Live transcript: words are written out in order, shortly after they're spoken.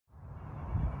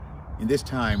In this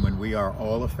time when we are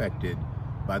all affected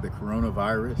by the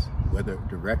coronavirus, whether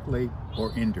directly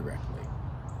or indirectly,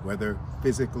 whether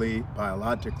physically,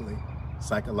 biologically,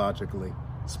 psychologically,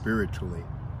 spiritually,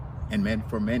 and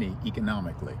for many,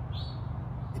 economically,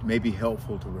 it may be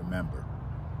helpful to remember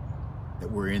that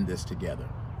we're in this together.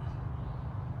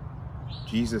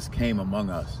 Jesus came among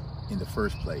us in the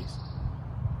first place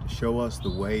to show us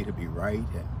the way to be right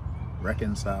and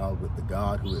reconciled with the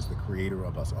God who is the creator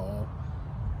of us all,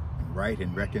 and right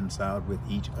and reconciled with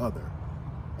each other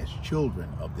as children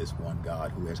of this one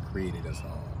God who has created us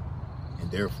all, and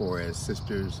therefore as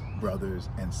sisters, brothers,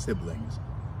 and siblings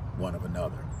one of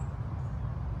another.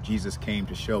 Jesus came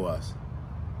to show us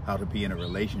how to be in a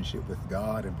relationship with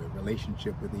God and a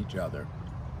relationship with each other.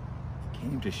 He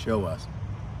came to show us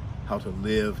how to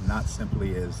live not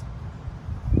simply as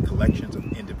collections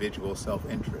of individual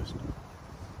self-interest,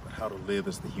 but how to live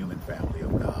as the human family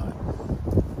of God.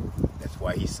 That's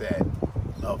why he said,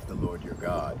 love the Lord your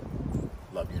God,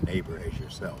 love your neighbor as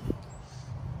yourself,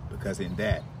 because in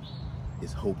that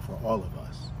is hope for all of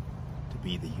us to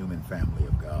be the human family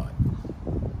of God.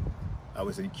 I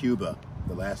was in Cuba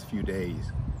the last few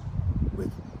days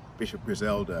with Bishop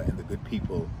Griselda and the good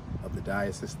people of the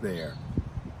diocese there,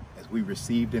 as we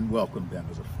received and welcomed them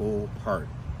as a full part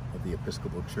of the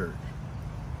Episcopal Church.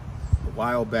 A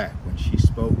while back, when she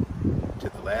spoke to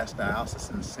the last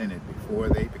diocesan synod before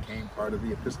they became part of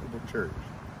the Episcopal Church,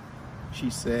 she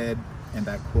said, and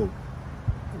I quote,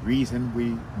 "The reason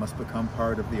we must become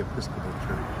part of the Episcopal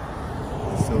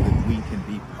Church is so that we can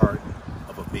be part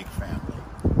of a big family."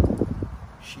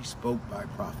 She spoke by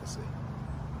prophecy.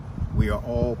 We are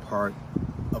all part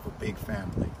of a big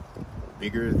family,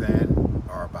 bigger than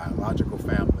our biological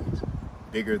families,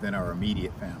 bigger than our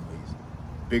immediate families,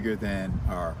 bigger than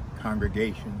our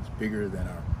congregations, bigger than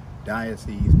our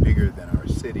dioceses, bigger than our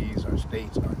cities, our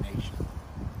states, our nation.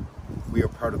 We are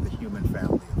part of the human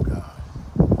family of God.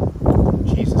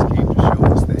 Jesus came to show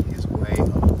us that his way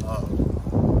of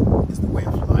love is the way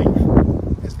of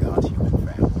life as God's human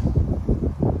family.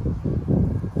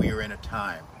 We are in a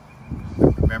time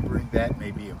when remembering that may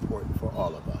be important for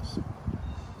all of us.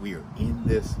 We are in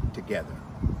this together.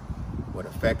 What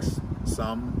affects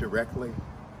some directly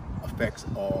affects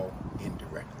all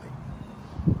indirectly.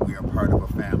 We are part of a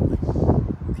family,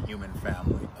 the human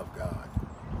family of God.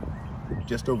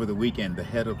 Just over the weekend, the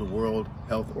head of the World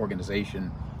Health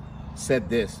Organization said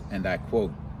this, and I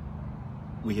quote,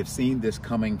 "We have seen this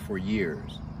coming for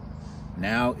years.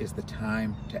 Now is the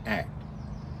time to act.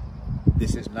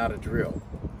 This is not a drill.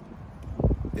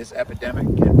 This epidemic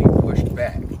can be pushed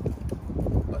back,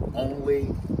 but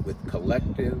only with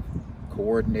collective,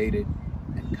 coordinated,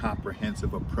 and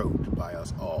comprehensive approach by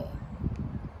us all.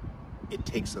 It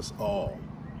takes us all.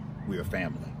 We are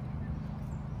family."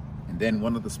 And then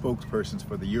one of the spokespersons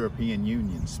for the European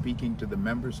Union, speaking to the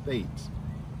member states,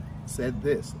 said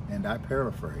this, and I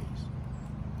paraphrase,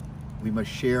 "We must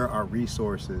share our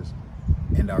resources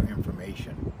and our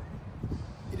information.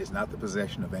 It is not the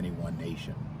possession of any one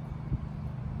nation."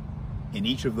 In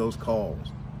each of those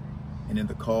calls, and in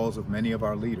the calls of many of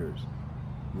our leaders,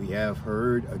 we have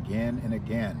heard again and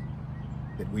again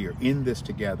that we are in this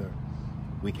together,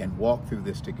 we can walk through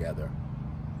this together,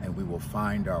 and we will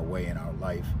find our way in our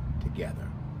life together.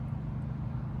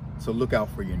 So look out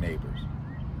for your neighbors.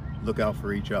 Look out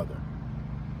for each other.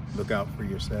 Look out for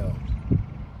yourselves.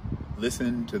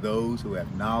 Listen to those who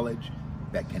have knowledge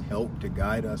that can help to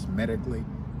guide us medically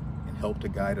and help to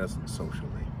guide us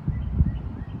socially.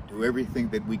 Do everything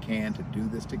that we can to do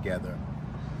this together,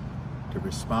 to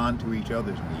respond to each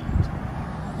other's needs,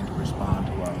 and to respond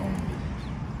to our own needs.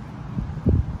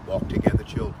 Walk together,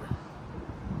 children.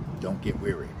 Don't get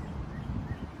weary,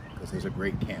 because there's a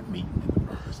great camp meeting in the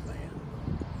promised land.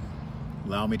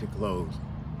 Allow me to close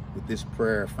with this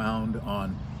prayer found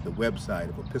on the website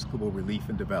of Episcopal Relief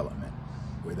and Development,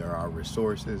 where there are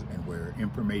resources and where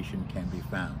information can be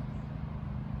found.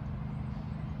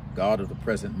 God of the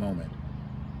present moment,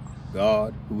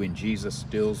 God who in Jesus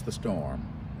stills the storm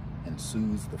and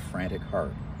soothes the frantic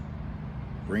heart,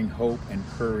 bring hope and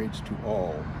courage to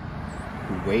all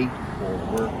who wait or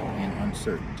work in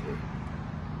uncertainty.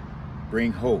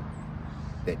 Bring hope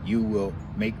that you will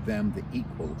make them the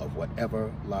equal of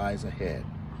whatever lies ahead.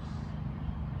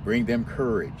 Bring them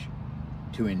courage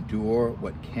to endure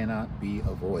what cannot be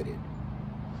avoided.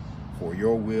 For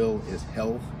your will is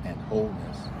health and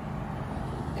wholeness,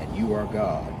 and you are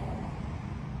God,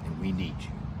 and we need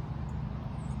you.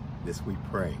 This we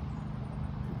pray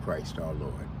through Christ our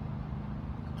Lord.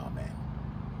 Amen.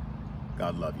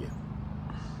 God love you.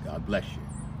 God bless you.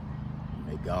 And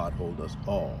may God hold us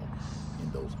all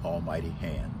in those almighty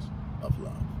hands of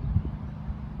love.